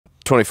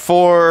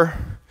24,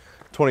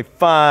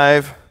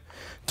 25,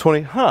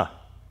 20,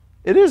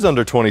 it is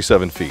under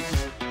 27 feet.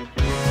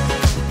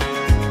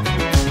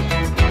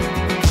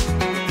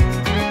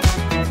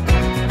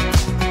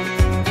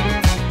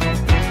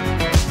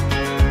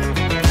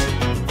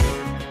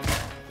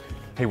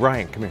 Hey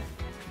Ryan, come here.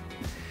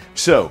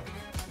 So,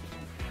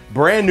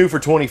 brand new for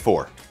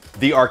 24,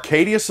 the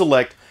Arcadia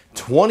Select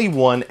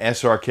 21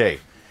 SRK.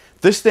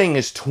 This thing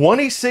is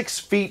 26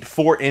 feet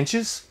 4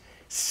 inches,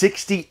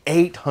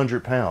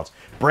 6,800 pounds.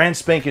 Brand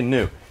spanking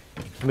new.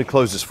 Let me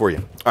close this for you.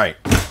 All right,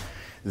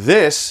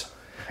 this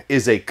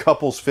is a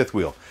couple's fifth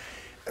wheel.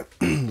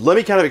 Let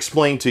me kind of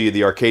explain to you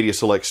the Arcadia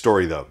Select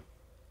story though.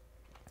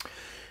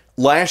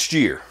 Last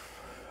year,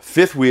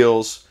 fifth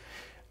wheels,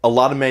 a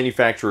lot of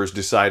manufacturers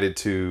decided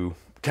to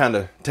kind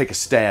of take a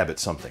stab at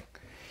something.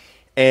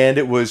 And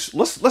it was,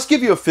 let's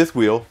give you a fifth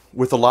wheel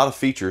with a lot of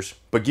features,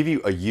 but give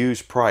you a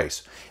used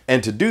price.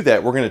 And to do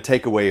that, we're going to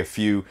take away a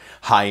few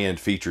high-end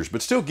features,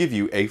 but still give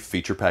you a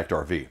feature-packed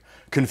RV.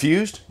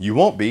 Confused? You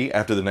won't be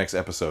after the next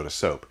episode of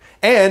Soap.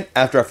 And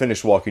after I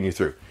finish walking you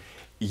through.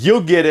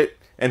 You'll get it,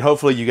 and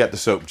hopefully you got the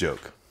soap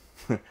joke.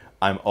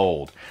 I'm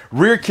old.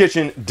 Rear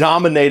kitchen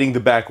dominating the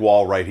back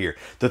wall right here.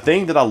 The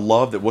thing that I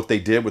love that what they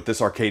did with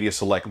this Arcadia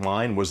Select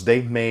line was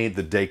they made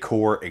the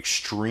decor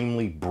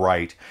extremely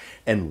bright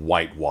and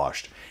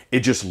whitewashed.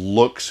 It just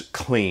looks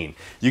clean.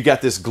 You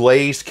got this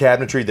glazed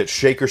cabinetry that's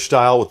shaker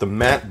style with the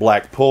matte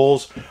black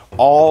pulls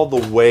all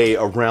the way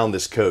around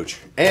this coach.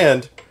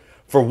 And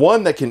for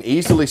one that can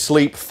easily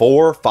sleep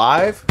 4 or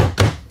 5,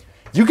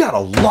 you got a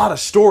lot of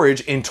storage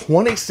in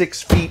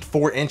 26 feet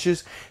 4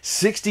 inches,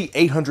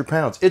 6,800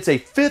 pounds. It's a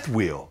fifth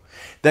wheel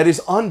that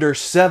is under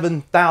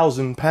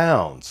 7,000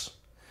 pounds.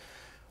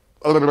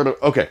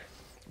 Okay,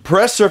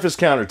 pressed surface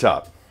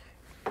countertop.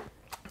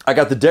 I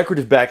got the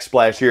decorative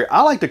backsplash here.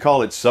 I like to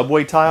call it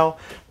subway tile,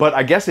 but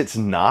I guess it's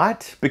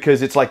not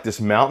because it's like this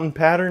mountain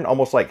pattern,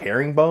 almost like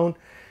herringbone.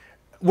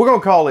 We're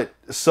gonna call it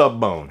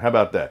sub-bone. How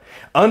about that?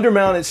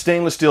 Undermounted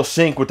stainless steel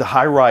sink with the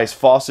high-rise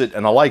faucet,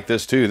 and I like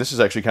this too. This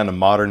is actually kind of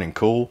modern and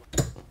cool.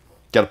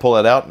 Got to pull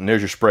that out, and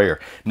there's your sprayer.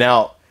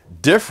 Now,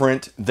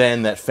 different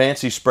than that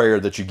fancy sprayer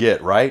that you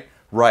get, right?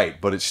 Right,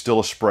 but it's still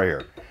a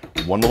sprayer.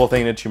 One little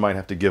thing that you might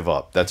have to give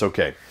up. That's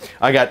okay.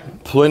 I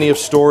got plenty of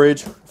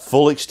storage,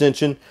 full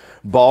extension,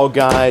 ball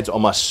guides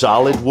on my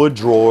solid wood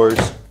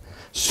drawers,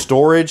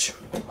 storage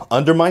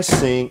under my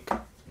sink.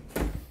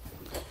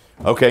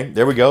 Okay,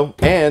 there we go.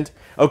 And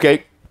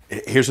okay,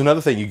 here's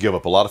another thing you give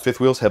up. A lot of fifth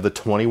wheels have the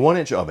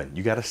 21-inch oven.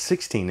 You got a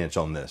 16-inch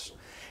on this.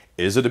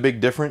 Is it a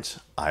big difference?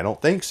 I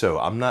don't think so.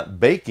 I'm not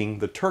baking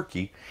the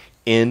turkey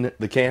in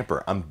the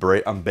camper. I'm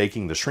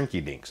baking the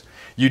shrinky dinks.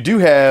 You do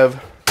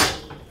have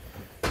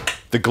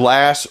the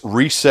glass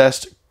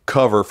recessed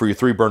cover for your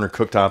 3-burner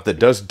cooktop that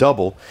does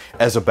double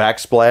as a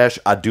backsplash.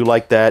 I do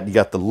like that. You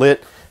got the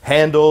lit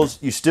handles.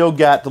 You still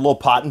got the little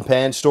pot and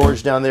pan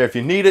storage down there if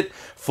you need it.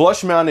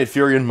 Flush mounted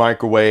Furrion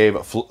microwave,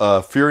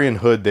 Furrion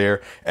hood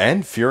there,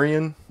 and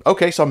Furrion.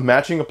 Okay, so I'm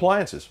matching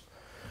appliances.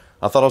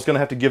 I thought I was going to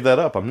have to give that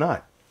up. I'm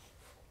not.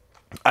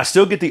 I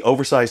still get the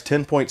oversized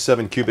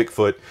 10.7 cubic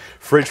foot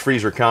fridge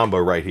freezer combo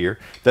right here.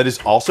 That is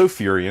also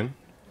Furrion.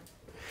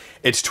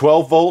 It's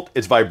 12 volt.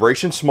 It's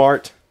vibration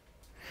smart.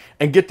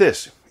 And get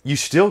this. You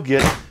still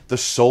get the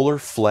solar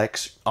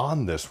flex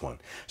on this one.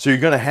 So you're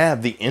going to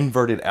have the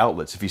inverted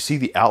outlets. If you see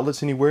the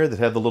outlets anywhere that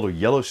have the little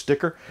yellow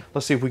sticker,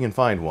 let's see if we can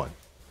find one.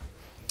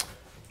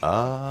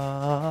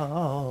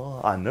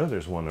 I know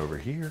there's one over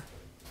here.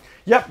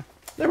 Yep,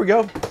 there we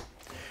go.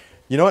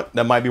 You know what?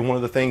 That might be one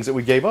of the things that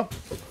we gave up.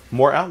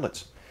 More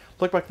outlets.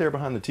 Look back there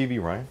behind the TV,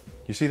 Ryan.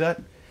 You see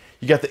that?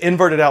 You got the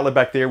inverted outlet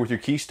back there with your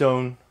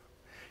Keystone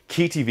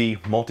Key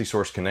TV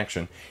multi-source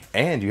connection,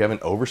 and you have an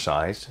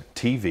oversized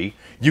TV.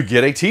 You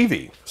get a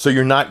TV, so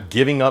you're not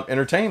giving up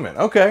entertainment.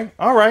 Okay,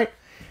 all right.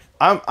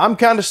 I'm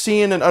kind of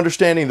seeing and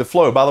understanding the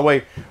flow. By the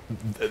way,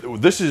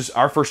 this is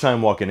our first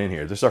time walking in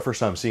here. This is our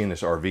first time seeing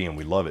this RV, and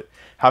we love it.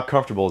 How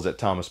comfortable is that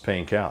Thomas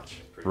Paine couch,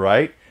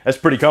 right? That's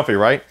pretty comfy,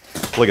 right?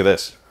 Look at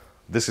this.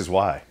 This is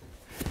why.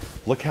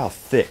 Look how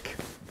thick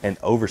and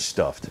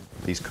overstuffed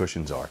these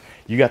cushions are.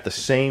 You got the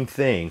same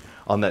thing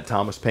on that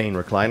Thomas Paine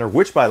recliner,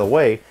 which, by the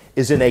way,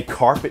 is in a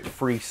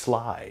carpet-free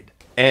slide.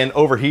 And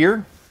over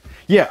here,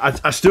 yeah,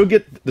 I still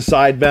get the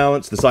side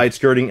balance, the side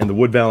skirting, and the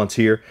wood balance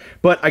here,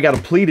 but I got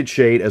a pleated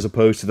shade as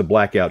opposed to the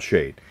blackout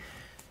shade.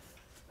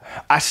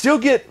 I still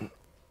get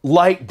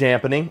light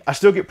dampening. I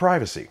still get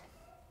privacy.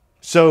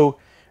 So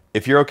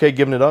if you're okay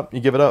giving it up,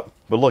 you give it up.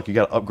 But look, you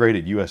got an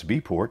upgraded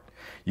USB port.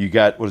 You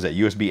got, what is that,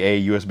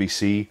 USB-A,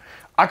 USB-C.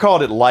 I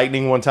called it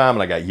lightning one time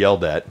and I got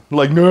yelled at.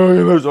 Like,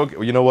 no, it's okay.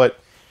 Well, you know what?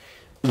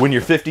 When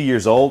you're 50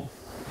 years old,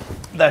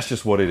 that's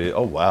just what it is.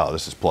 Oh, wow,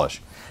 this is plush.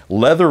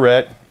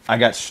 Leatherette. I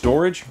got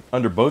storage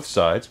under both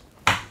sides.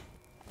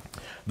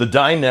 The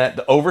dinette,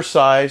 the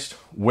oversized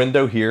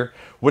window here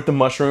with the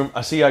mushroom.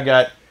 I see I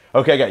got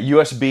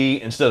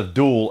USB instead of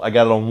dual. I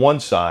got it on one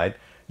side,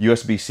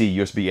 USB-C,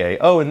 USB-A.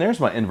 Oh, and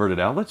there's my inverted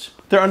outlets.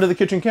 They're under the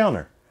kitchen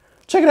counter.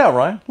 Check it out,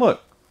 Ryan.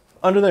 Look,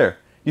 under there.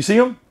 You see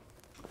them?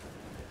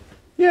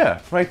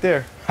 Yeah, right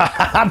there.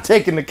 I'm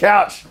taking the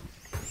couch.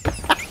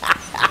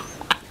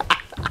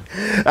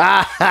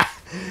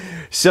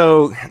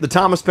 So the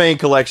Thomas Paine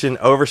collection,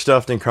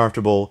 overstuffed and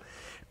comfortable.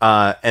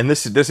 And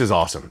this is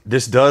awesome.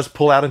 This does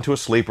pull out into a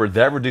sleeper.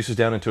 That reduces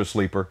down into a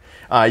sleeper.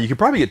 You could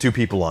probably get 2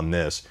 people on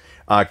this.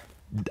 I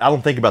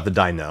don't think about the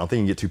dyno. I don't think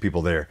you can get 2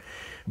 people there.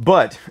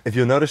 But if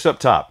you'll notice up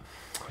top,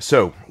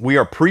 so we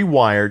are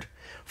pre-wired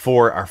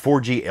for our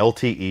 4G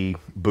LTE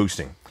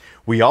boosting.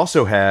 We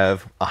also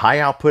have a high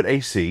output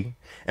AC,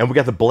 and we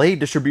got the blade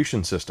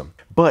distribution system.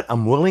 But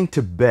I'm willing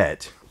to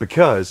bet,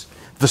 because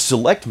the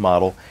Select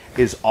model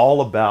is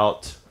all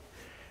about,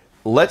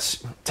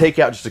 let's take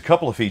out just a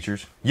couple of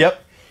features.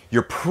 Yep,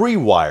 you're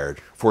pre-wired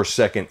for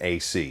second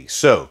AC.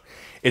 So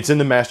it's in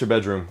the master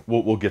bedroom.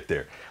 We'll get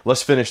there.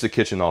 Let's finish the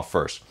kitchen off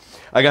first.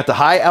 I got the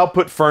high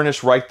output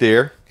furnace right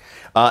there.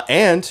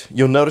 And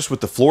you'll notice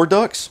with the floor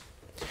ducts,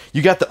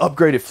 you got the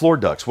upgraded floor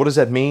ducts. What does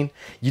that mean?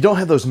 You don't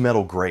have those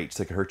metal grates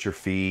that can hurt your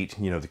feet,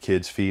 you know, the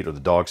kids' feet or the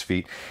dog's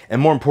feet.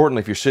 And more importantly,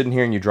 if you're sitting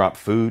here and you drop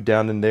food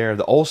down in there,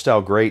 the old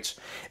style grates,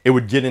 it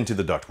would get into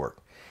the ductwork.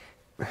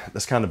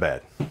 That's kind of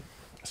bad.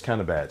 It's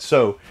kind of bad.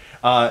 So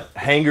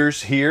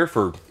hangers here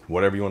for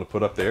whatever you want to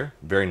put up there.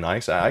 Very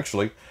nice. I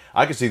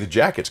can see the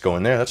jackets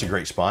going there. That's a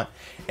great spot.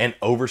 And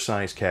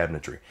oversized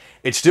cabinetry.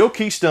 It's still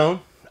Keystone.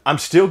 I'm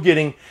still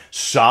getting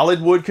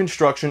solid wood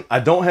construction.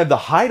 I don't have the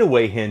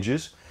hideaway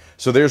hinges.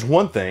 So there's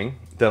one thing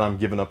that I'm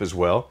giving up as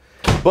well.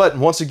 But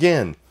once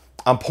again,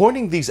 I'm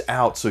pointing these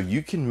out so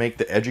you can make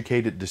the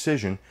educated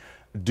decision.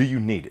 Do you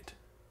need it?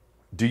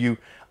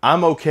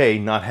 I'm okay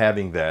not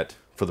having that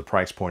for the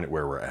price point at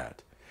where we're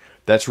at.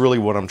 That's really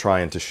what I'm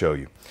trying to show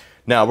you.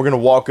 Now we're gonna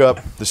walk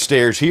up the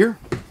stairs here.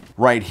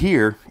 Right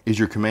here is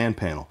your command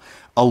panel.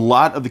 A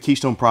lot of the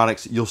Keystone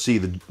products, you'll see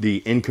the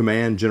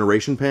in-command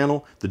generation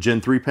panel, the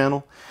Gen 3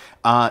 panel.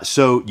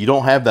 So you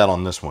don't have that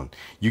on this one.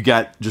 You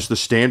got just the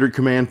standard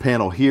command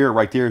panel here.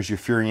 Right there is your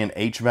Furion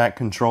HVAC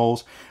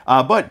controls.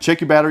 But check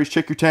your batteries,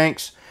 check your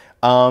tanks.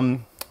 You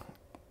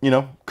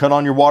know, cut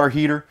on your water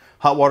heater,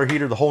 hot water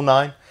heater, the whole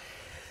 9.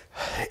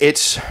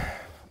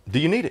 Do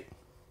you need it?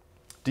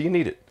 Do you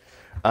need it?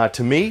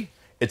 To me,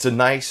 it's a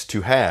nice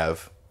to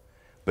have,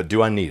 but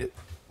do I need it?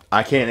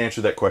 I can't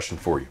answer that question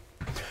for you.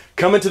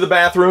 Come into the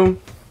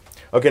bathroom.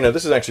 Okay, now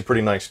this is actually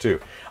pretty nice too.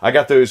 I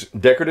got those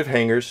decorative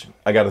hangers.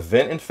 I got a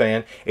vent and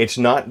fan. It's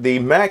not the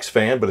max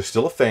fan, but it's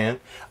still a fan.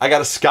 I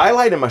got a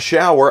skylight in my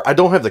shower. I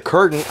don't have the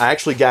curtain. I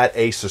actually got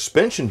a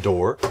suspension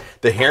door,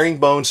 the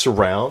herringbone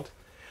surround.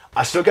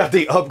 I still got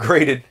the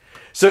upgraded.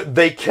 So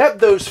they kept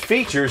those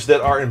features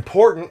that are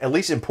important, at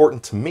least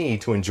important to me,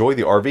 to enjoy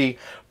the RV.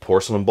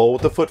 Porcelain bowl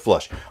with the foot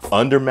flush,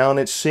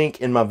 undermounted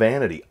sink in my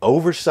vanity,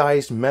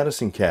 oversized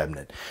medicine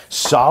cabinet,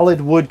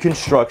 solid wood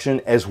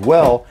construction, as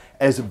well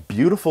as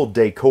beautiful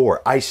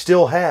decor. I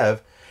still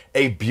have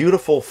a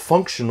beautiful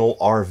functional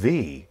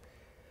RV.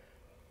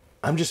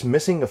 I'm just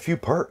missing a few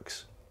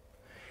perks.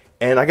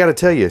 And I gotta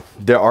tell you,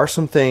 there are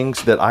some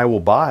things that I will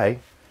buy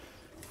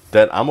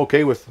that I'm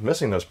okay with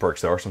missing those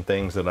perks. There are some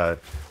things that I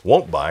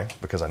won't buy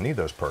because I need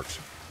those perks.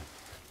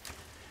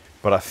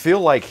 But I feel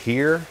like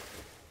here,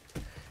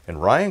 and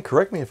Ryan,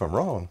 correct me if I'm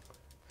wrong,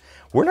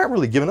 we're not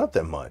really giving up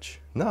that much.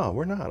 No,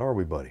 we're not, are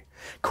we, buddy?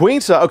 Queen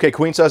size, okay,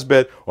 queen size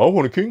bed. Oh, I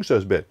want a king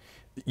size bed.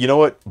 You know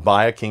what?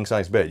 Buy a king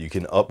size bed. You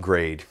can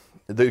upgrade.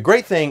 The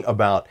great thing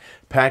about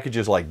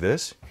packages like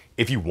this,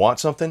 if you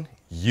want something,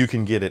 you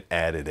can get it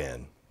added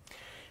in.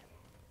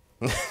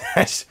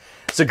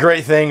 It's a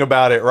great thing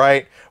about it,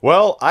 right?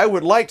 Well, I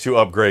would like to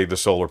upgrade the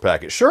solar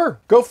package.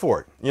 Sure, go for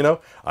it. You know,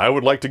 I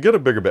would like to get a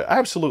bigger bed.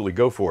 Absolutely,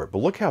 go for it. But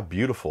look how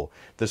beautiful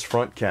this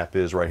front cap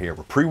is right here.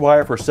 We're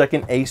pre-wired for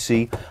second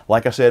AC,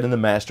 like I said, in the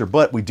master,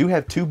 but we do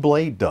have 2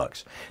 blade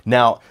ducts.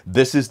 Now,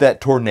 this is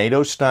that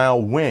tornado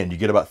style wind. You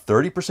get about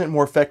 30%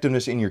 more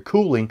effectiveness in your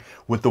cooling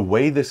with the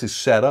way this is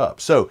set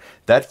up. So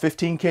that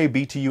 15K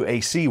BTU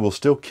AC will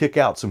still kick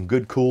out some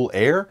good cool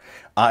air.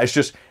 It's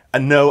just,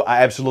 no,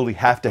 I absolutely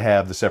have to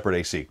have the separate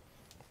AC.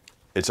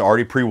 It's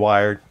already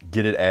pre-wired.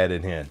 Get it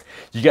added in.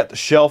 You got the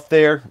shelf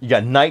there. You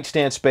got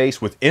nightstand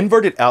space with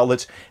inverted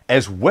outlets,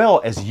 as well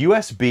as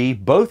USB,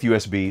 both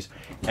USBs,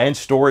 and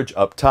storage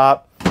up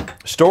top.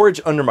 Storage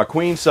under my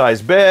queen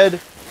size bed.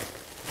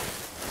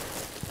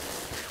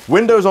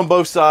 Windows on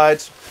both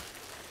sides.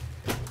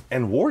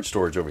 And ward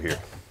storage over here.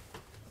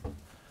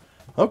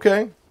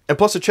 Okay. And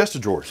plus a chest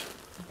of drawers.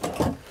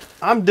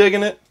 I'm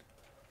digging it.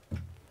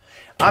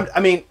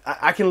 I mean,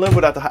 I can live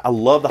without I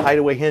love the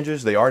hideaway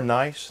hinges. They are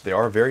nice. They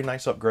are a very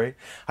nice upgrade.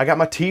 I got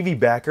my TV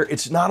backer.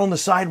 It's not on the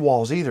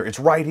sidewalls either. It's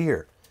right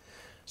here.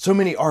 So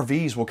many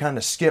RVs will kind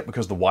of skip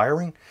because of the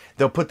wiring.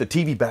 They'll put the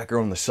TV backer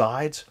on the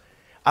sides.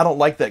 I don't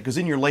like that because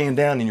then you're laying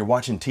down and you're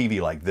watching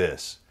TV like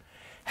this.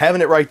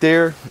 Having it right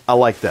there, I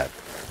like that.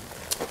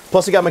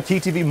 Plus I got my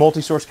KTV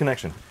multi-source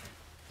connection.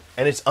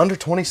 And it's under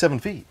 27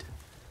 feet.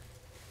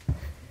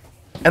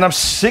 And I'm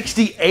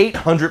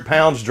 6,800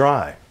 pounds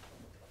dry.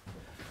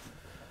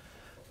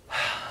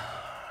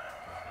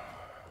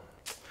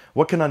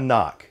 What can I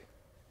knock?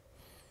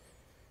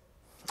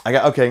 I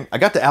got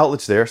the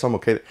outlets there, so I'm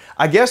okay.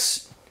 I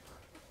guess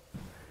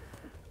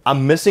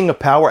I'm missing a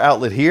power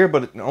outlet here,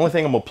 but the only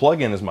thing I'm gonna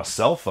plug in is my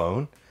cell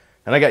phone.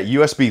 And I got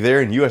USB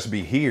there and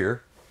USB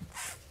here.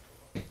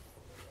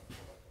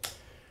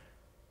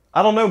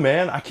 I don't know,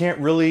 man. I can't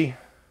really,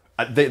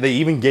 they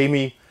even gave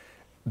me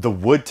the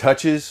wood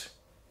touches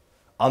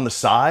on the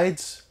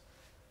sides.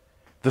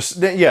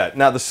 Yeah,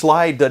 now the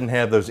slide doesn't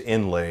have those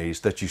inlays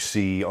that you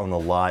see on a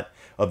lot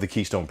of the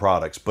Keystone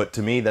products, but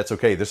to me, that's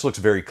okay. This looks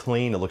very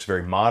clean. It looks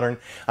very modern.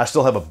 I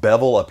still have a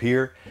bevel up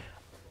here.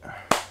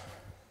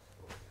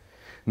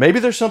 Maybe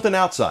there's something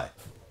outside.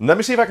 Let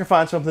me see if I can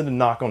find something to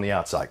knock on the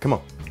outside. Come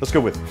on, let's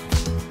go with me.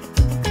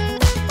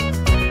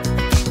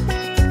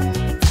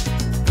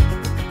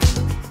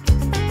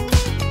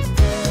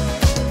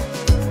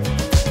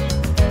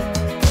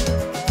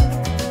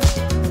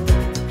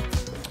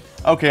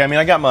 Okay, I mean,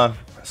 I got my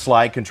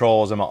slide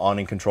controls and my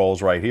awning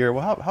controls right here.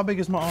 Well, how big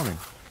is my awning?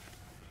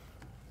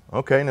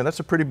 Okay, now that's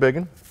a pretty big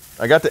one.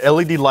 I got the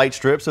LED light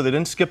strip, so they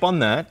didn't skip on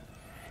that.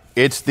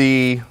 It's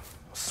the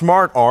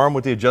smart arm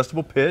with the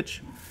adjustable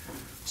pitch,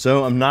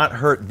 so I'm not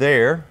hurt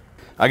there.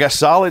 I got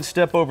solid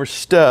step over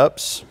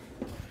steps,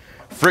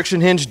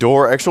 friction hinge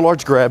door, extra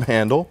large grab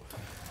handle.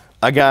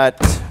 I got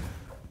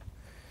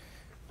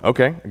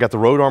the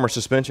Road Armor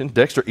suspension,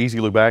 Dexter Easy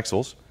Lube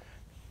axles,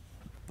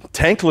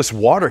 tankless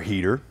water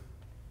heater,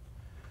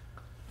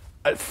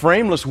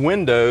 frameless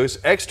windows,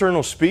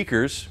 external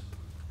speakers,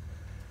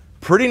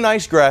 pretty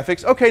nice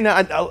graphics. Okay, now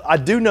I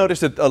do notice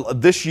that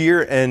this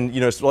year, and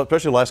you know,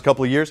 especially the last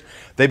couple of years,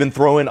 they've been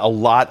throwing a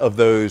lot of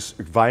those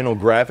vinyl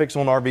graphics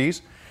on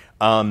RVs.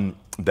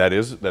 That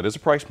is a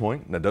price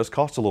point. That does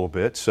cost a little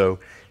bit. So,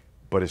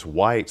 but it's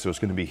white, so it's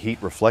going to be heat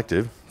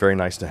reflective. Very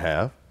nice to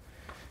have.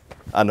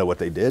 I know what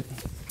they did.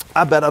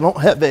 I bet I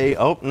don't have a.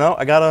 Oh no,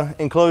 I got an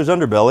enclosed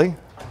underbelly.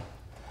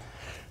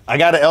 I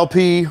got an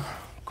LP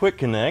quick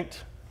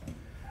connect.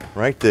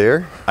 Right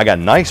there. I got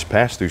nice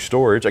pass-through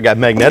storage. I got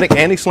magnetic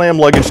anti-slam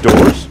luggage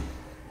doors.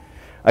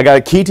 I got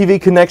a key TV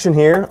connection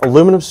here,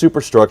 aluminum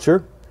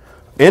superstructure,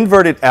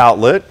 inverted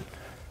outlet,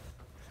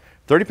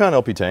 30-pound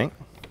LP tank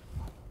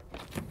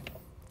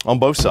on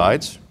both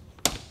sides,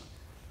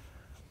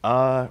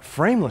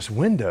 frameless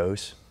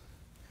windows.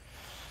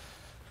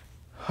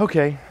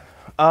 Okay,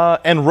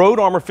 and Road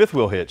Armor fifth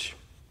wheel hitch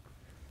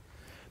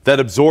that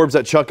absorbs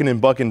that chucking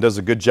and bucking, does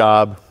a good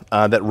job.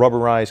 That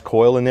rubberized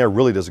coil in there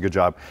really does a good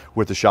job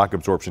with the shock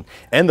absorption.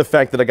 And the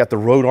fact that I got the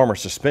Road Armor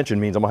suspension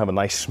means I'm gonna have a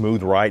nice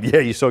smooth ride. Yeah,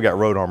 you still got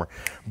Road Armor.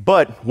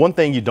 But one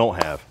thing you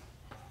don't have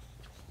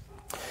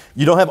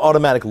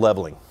automatic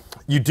leveling.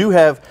 You do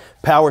have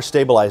power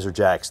stabilizer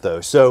jacks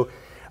though. So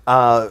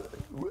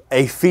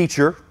a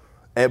feature,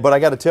 but I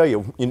gotta tell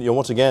you,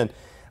 once again,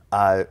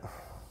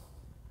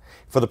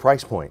 for the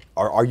price point,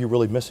 are you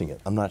really missing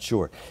it? I'm not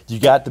sure. You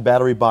got the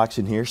battery box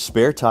in here,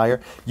 spare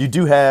tire. You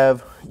do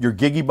have your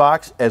Gigi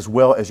box as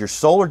well as your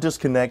solar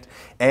disconnect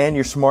and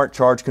your smart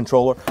charge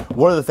controller.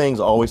 One of the things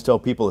I always tell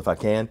people, if I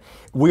can,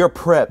 we are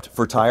prepped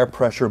for tire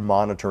pressure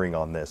monitoring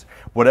on this.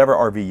 Whatever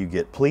RV you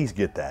get, please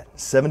get that.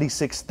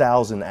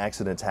 76,000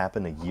 accidents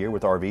happen a year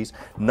with RVs.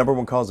 Number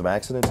one cause of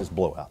accidents is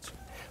blowouts.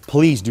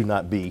 Please do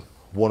not be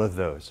one of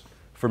those.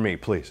 For me,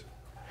 please.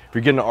 If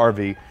you're getting an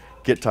RV,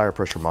 get tire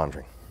pressure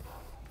monitoring.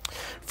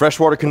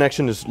 Freshwater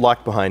connection is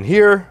locked behind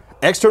here.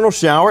 External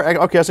shower.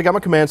 Okay, so I got my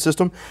command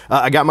system.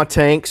 I got my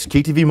tanks,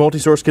 KTV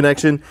multi-source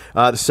connection.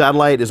 The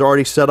satellite is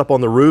already set up on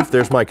the roof.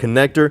 There's my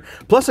connector.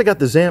 Plus I got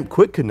the Zamp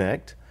Quick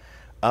Connect.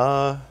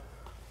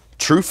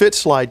 True fit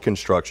slide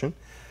construction.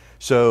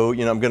 So,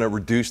 you know, I'm gonna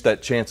reduce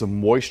that chance of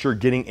moisture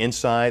getting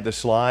inside the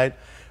slide.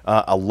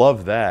 I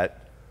love that.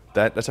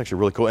 That's actually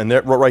really cool. And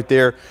there, right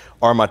there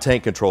are my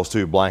tank controls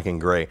too, black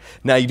and gray.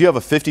 Now you do have a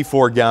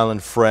 54-gallon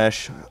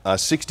fresh,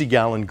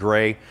 60-gallon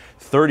gray,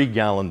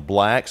 30-gallon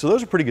black. So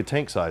those are pretty good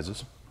tank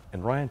sizes.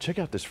 And Ryan, check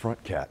out this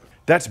front cap.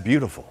 That's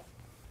beautiful.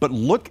 But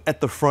look at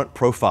the front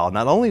profile.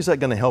 Not only is that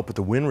gonna help with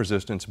the wind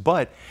resistance,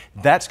 but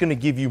that's gonna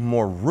give you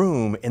more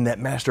room in that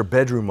master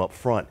bedroom up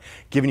front,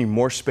 giving you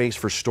more space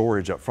for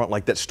storage up front,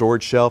 like that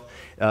storage shelf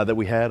that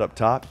we had up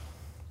top.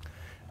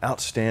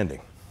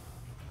 Outstanding.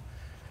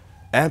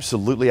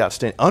 Absolutely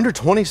outstanding. Under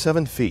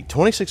 27 feet,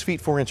 26 feet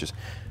 4 inches.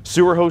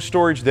 Sewer hose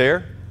storage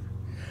there.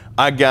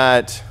 I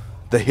got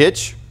the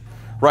hitch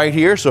right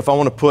here. So if I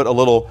want to put a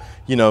little,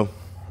 you know,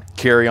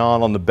 carry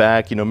on the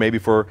back, you know, maybe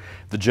for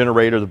the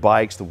generator, the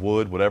bikes, the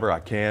wood, whatever I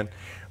can.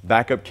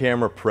 Backup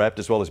camera prepped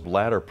as well as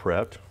bladder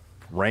prepped.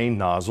 Rain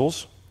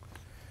nozzles.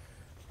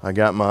 I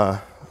got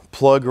my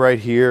plug right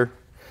here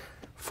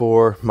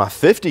for my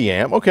 50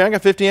 amp. Okay, I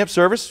got 50 amp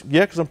service.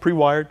 Yeah, because I'm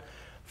pre-wired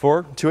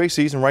for 2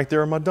 ACs, and right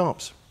there are my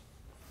dumps.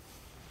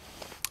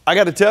 I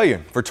got to tell you,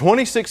 for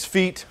 26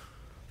 feet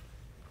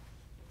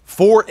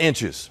 4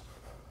 inches,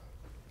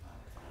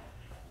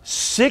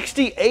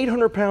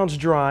 6,800 pounds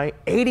dry,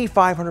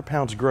 8,500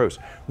 pounds gross.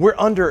 We're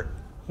under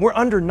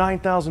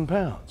 9,000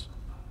 pounds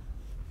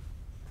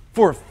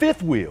for a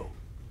fifth wheel.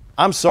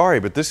 I'm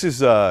sorry, but this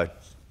is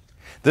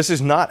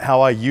not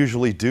how I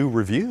usually do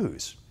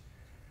reviews.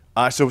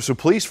 So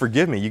please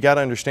forgive me. You got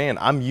to understand,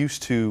 I'm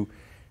used to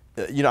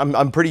you know,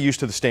 I'm pretty used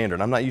to the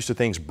standard. I'm not used to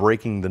things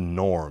breaking the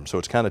norm. So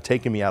it's kind of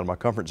taking me out of my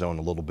comfort zone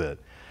a little bit.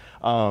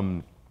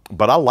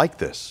 But I like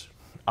this.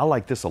 I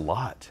like this a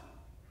lot.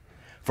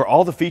 For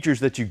all the features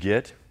that you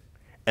get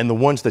and the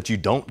ones that you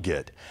don't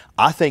get,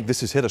 I think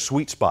this has hit a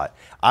sweet spot.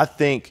 I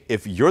think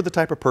if you're the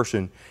type of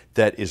person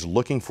that is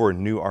looking for a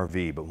new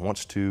RV but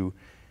wants to,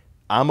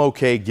 I'm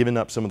okay giving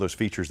up some of those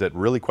features that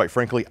really, quite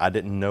frankly, I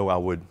didn't know I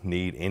would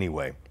need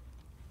anyway.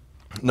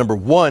 Number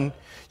one,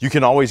 you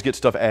can always get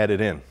stuff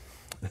added in.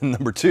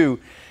 Number two,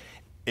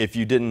 if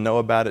you didn't know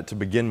about it to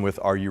begin with,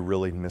 are you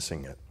really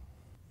missing it?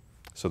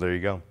 So there you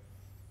go.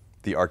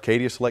 The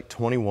Arcadia Select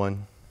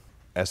 21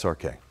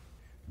 SRK.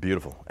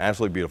 Beautiful,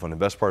 absolutely beautiful. And the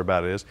best part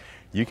about it is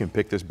you can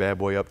pick this bad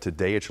boy up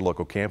today at your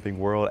local Camping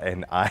World,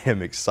 and I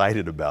am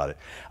excited about it.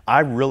 I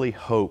really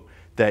hope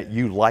that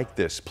you like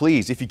this.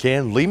 Please, if you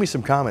can, leave me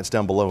some comments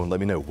down below and let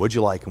me know what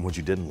you like and what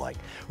you didn't like.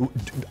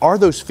 Are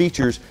those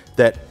features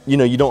that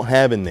you don't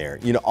have in there?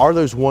 Are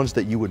those ones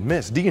that you would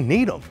miss? Do you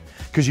need them?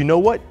 Because you know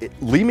what?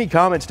 Leave me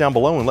comments down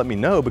below and let me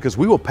know, because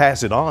we will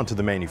pass it on to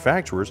the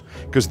manufacturers,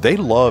 because they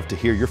love to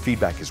hear your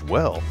feedback as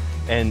well.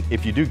 And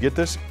if you do get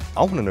this,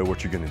 I want to know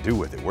what you're going to do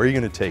with it. Where are you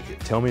going to take it?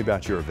 Tell me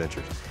about your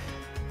adventures.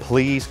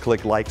 Please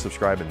click like,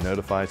 subscribe, and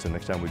notify, so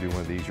next time we do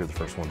one of these, you're the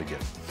first one to get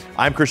it.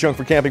 I'm Chris Young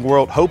for Camping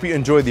World. Hope you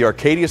enjoyed the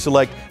Arcadia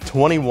Select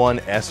 21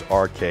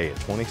 SRK at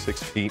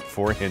 26 feet,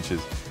 4 inches,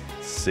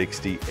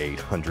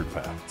 6,800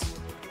 pounds.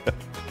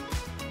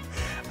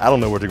 I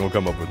don't know what they're going to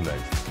come up with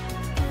next.